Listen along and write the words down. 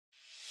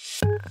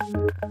Hello,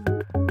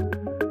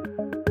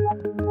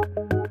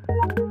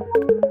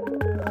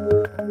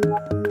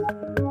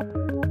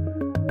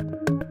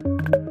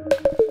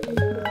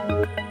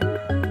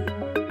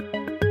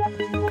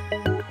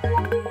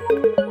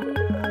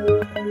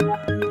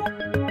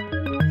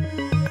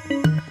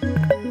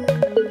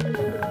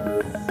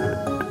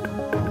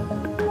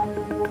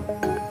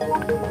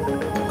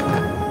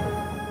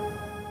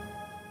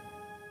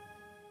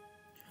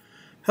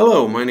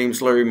 my name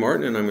is Larry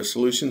Martin and I'm a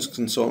solutions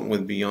consultant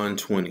with Beyond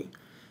 20.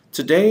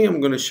 Today I'm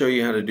going to show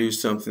you how to do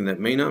something that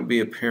may not be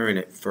apparent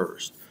at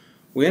first.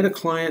 We had a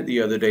client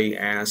the other day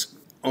ask,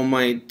 on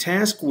my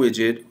task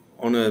widget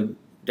on a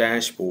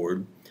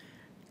dashboard,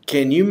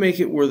 can you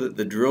make it where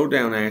the drill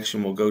down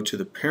action will go to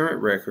the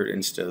parent record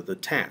instead of the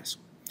task?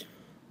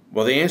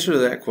 Well, the answer to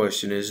that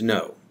question is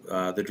no.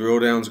 The drill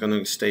down is going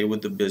to stay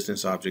with the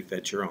business object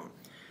that you're on.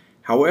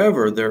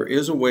 However, there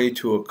is a way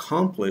to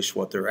accomplish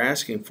what they're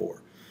asking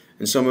for.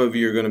 And some of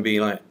you are going to be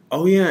like,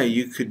 oh yeah,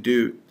 you could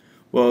do,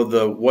 well,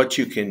 what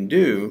you can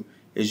do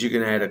is you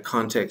can add a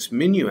context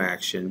menu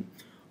action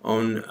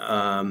on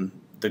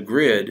the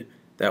grid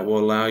that will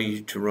allow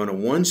you to run a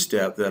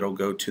one-step that'll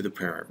go to the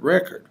parent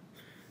record.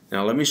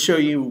 Now let me show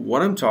you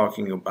what I'm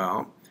talking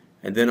about,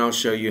 and then I'll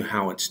show you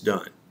how it's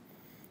done.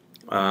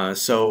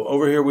 So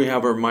over here we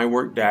have our My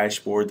Work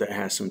dashboard that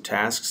has some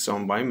tasks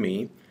on by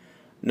me.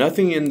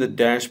 Nothing in the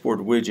dashboard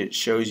widget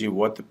shows you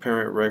what the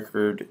parent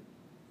record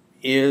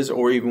is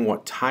or even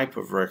what type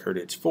of record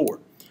it's for.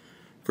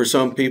 For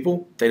some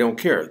people, they don't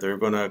care. They're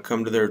going to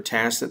come to their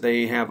task that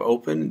they have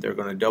open, they're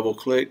going to double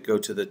click, go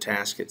to the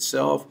task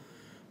itself,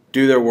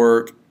 do their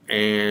work,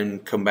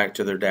 and come back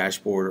to their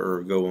dashboard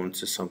or go on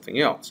to something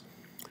else.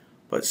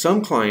 But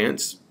some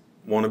clients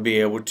want to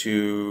be able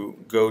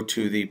to go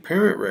to the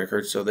parent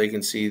record so they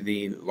can see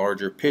the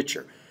larger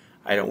picture.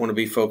 I don't want to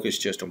be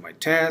focused just on my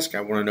task. I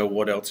want to know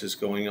what else is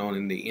going on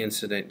in the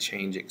incident,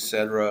 change,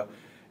 etc.,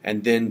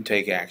 and then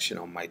take action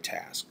on my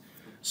task.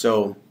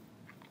 So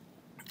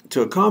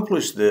to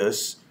accomplish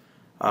this,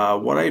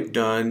 what I've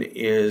done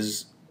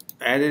is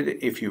added,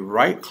 if you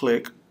right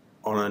click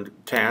on a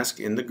task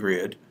in the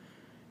grid,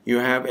 you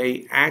have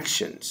a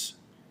actions,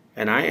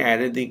 and I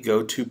added the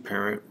go to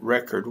parent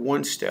record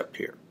one step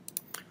here.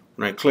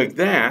 When I click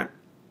that,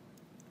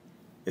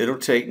 it'll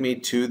take me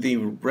to the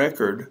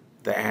record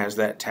that has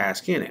that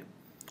task in it.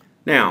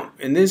 Now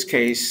in this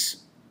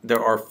case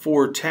there are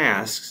 4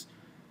 tasks,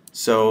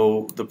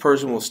 so the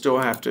person will still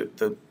have to,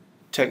 the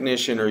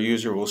technician or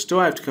user will still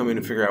have to come in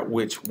and figure out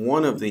which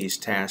one of these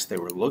tasks they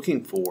were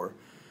looking for,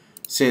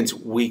 since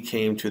we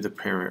came to the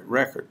parent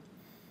record.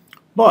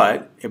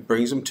 But it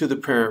brings them to the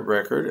parent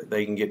record,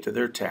 they can get to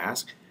their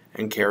task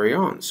and carry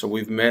on. So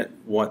we've met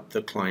what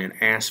the client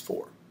asked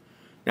for.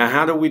 Now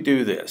how do we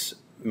do this?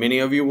 Many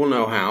of you will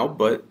know how,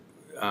 but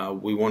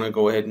we want to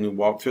go ahead and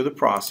walk through the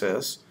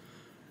process.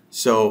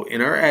 So in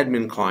our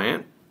admin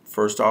client,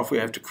 first off we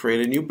have to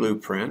create a new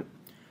blueprint.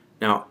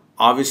 Now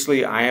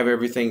obviously I have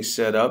everything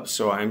set up,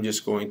 so I'm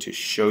just going to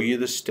show you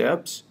the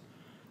steps.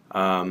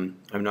 I'm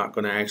not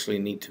going to actually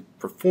need to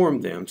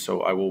perform them,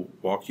 so I will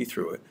walk you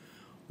through it.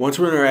 Once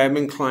we're in our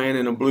admin client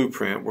in a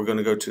blueprint, we're going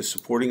to go to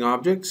supporting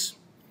objects.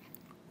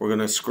 We're going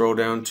to scroll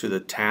down to the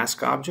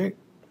task object,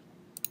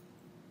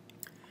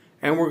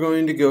 and we're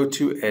going to go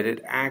to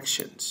edit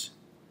actions.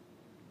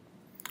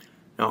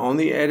 Now on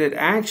the edit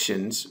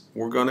actions,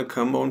 we're going to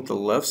come on the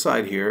left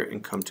side here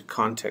and come to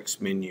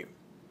context menu.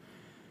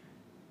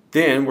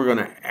 Then we're going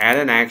to add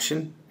an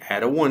action,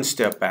 add a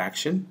one-step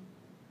action,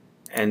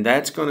 and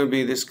that's going to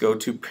be this go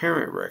to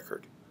parent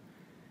record,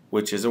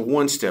 which is a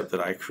one-step that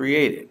I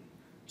created.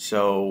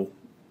 So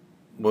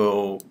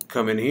we'll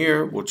come in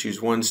here, we'll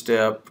choose one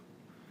step,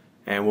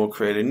 and we'll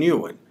create a new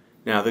one.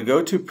 Now the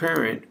go to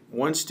parent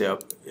one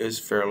step is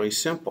fairly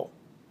simple.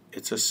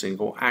 It's a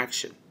single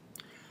action.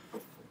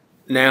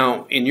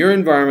 Now in your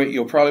environment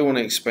you'll probably want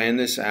to expand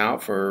this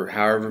out for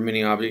however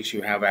many objects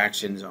you have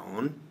actions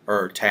on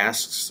or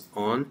tasks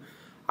on.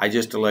 I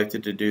just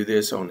elected to do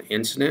this on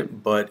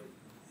incident, but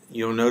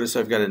you'll notice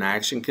I've got an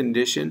action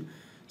condition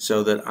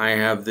so that I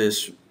have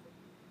this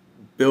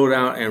built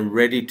out and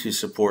ready to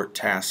support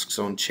tasks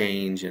on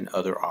change and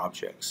other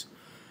objects.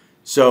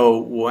 So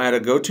we'll add a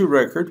go to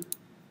record.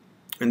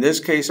 In this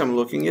case I'm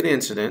looking at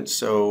incident,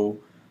 so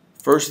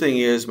first thing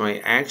is my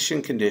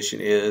action condition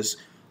is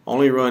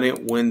only run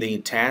it when the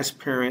task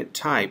parent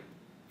type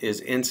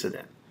is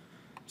incident.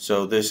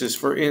 So this is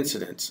for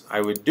incidents. I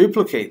would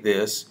duplicate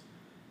this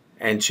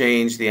and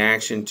change the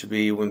action to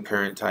be when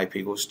parent type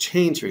equals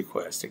change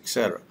request,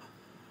 etc.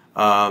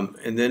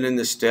 And then in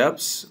the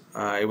steps,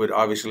 it would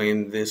obviously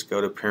in this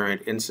go to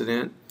parent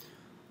incident.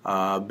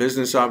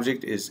 Business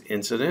object is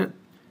incident,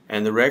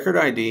 and the record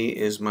ID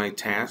is my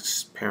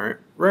task's parent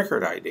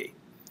record ID.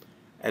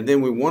 And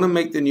then we want to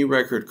make the new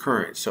record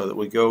current so that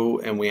we go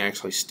and we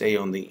actually stay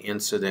on the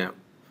incident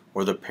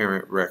or the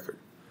parent record.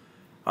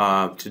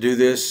 To do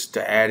this,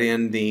 to add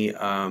in the,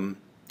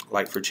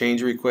 like for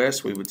change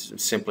requests, we would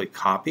simply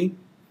copy,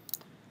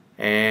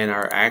 and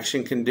our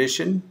action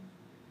condition,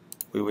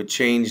 we would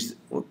change,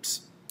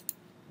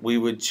 we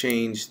would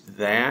change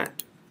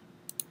that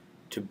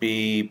to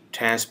be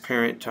task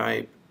parent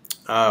type.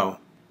 Oh,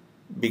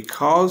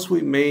 because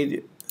we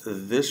made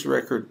this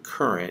record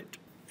current,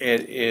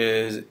 it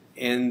is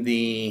in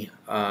the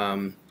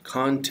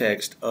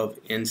context of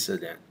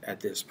incident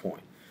at this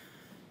point.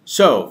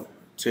 So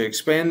to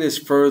expand this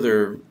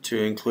further to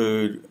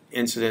include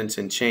incidents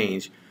and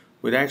change,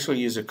 we'd actually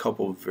use a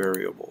couple of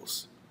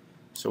variables.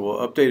 So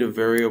we'll update a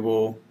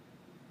variable.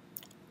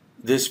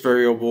 This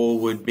variable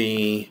would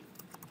be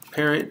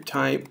parent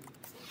type,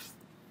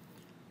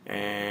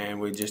 and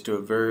we just do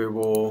a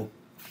variable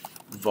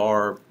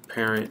var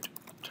parent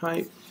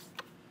type,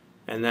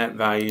 and that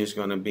value is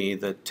going to be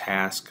the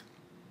task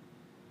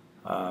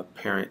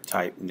parent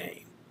type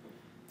name.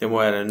 Then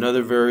we'll add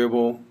another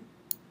variable.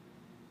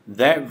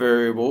 That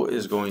variable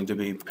is going to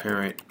be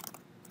parent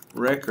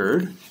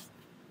record.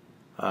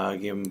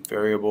 Again,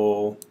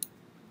 variable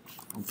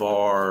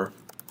var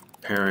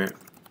parent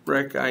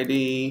rec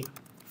ID,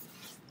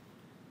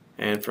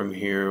 and from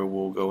here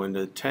we'll go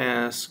into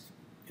task,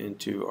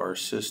 into our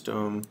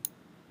system,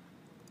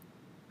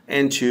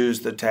 and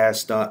choose the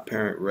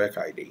task.parent rec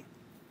ID.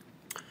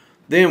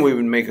 Then we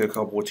would make a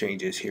couple of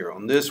changes here.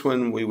 On this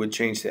one, we would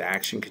change the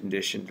action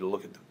condition to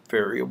look at the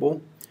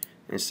variable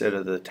instead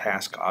of the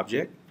task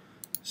object.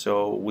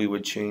 So we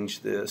would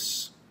change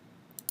this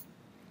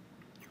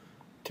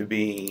to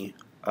be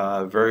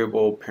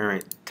variable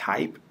parent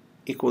type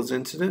equals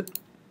incident,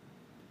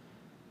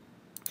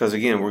 because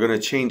again we're going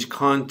to change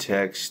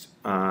context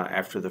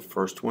after the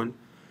first one,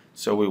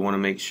 so we want to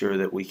make sure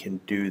that we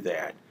can do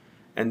that.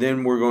 And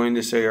then we're going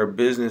to say our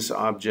business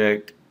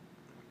object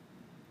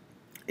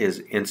is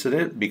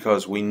incident,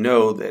 because we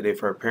know that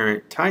if our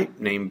parent type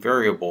name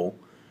variable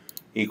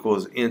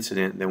equals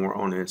incident, then we're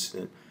on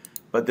incident.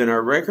 But then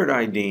our record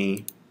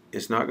ID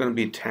is not going to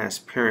be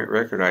task parent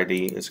record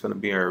ID, it's going to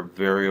be our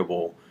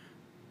variable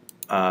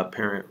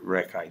parent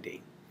rec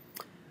ID.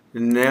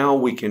 Now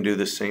we can do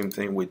the same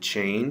thing with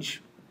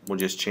change. We'll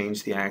just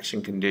change the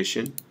action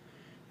condition.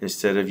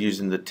 Instead of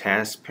using the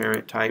task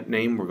parent type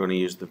name, we're going to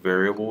use the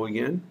variable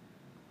again.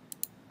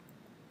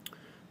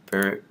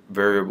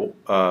 Variable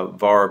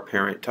var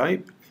parent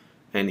type,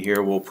 and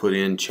here we'll put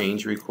in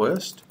change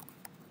request.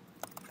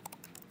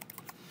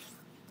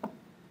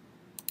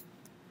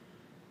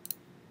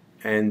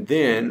 And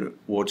then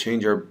we'll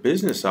change our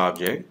business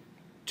object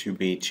to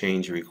be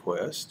change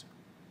request.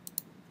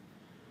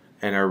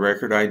 And our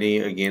record ID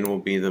again will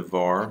be the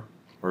var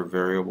or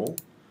variable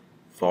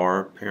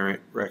var parent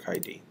rec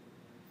ID.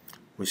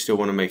 We still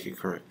want to make it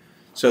current.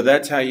 So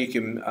that's how you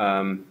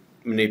can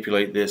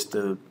manipulate this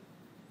to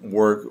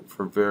work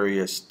for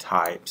various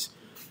types.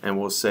 And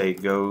we'll say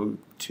go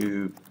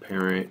to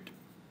parent,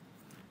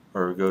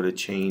 or go to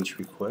change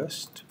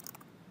request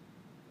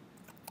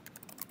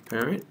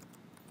parent,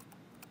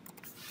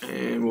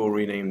 and we'll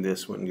rename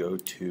this one go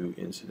to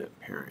incident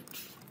parent.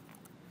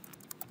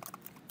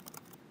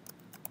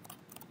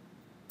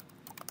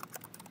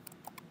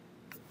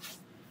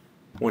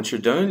 Once you're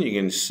done, you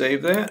can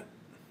save that,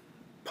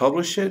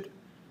 publish it,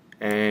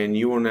 and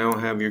you will now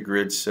have your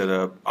grid set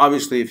up.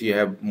 Obviously, if you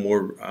have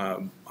more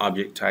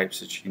object types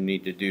that you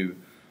need to do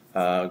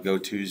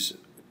go-tos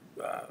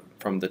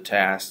from the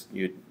task,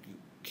 you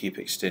keep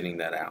extending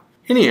that out.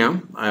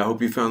 Anyhow, I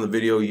hope you found the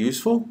video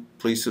useful.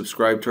 Please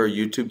subscribe to our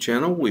YouTube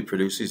channel. We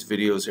produce these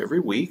videos every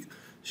week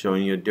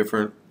showing you a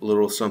different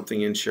little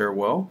something in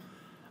Cherwell.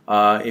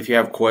 If you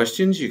have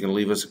questions, you can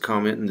leave us a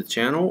comment in the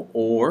channel,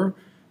 or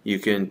you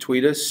can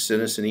tweet us,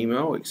 send us an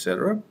email,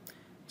 etc.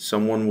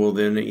 Someone will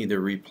then either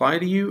reply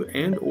to you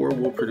and or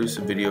will produce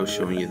a video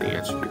showing you the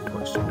answer to your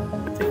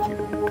question. Thank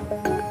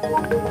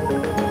you.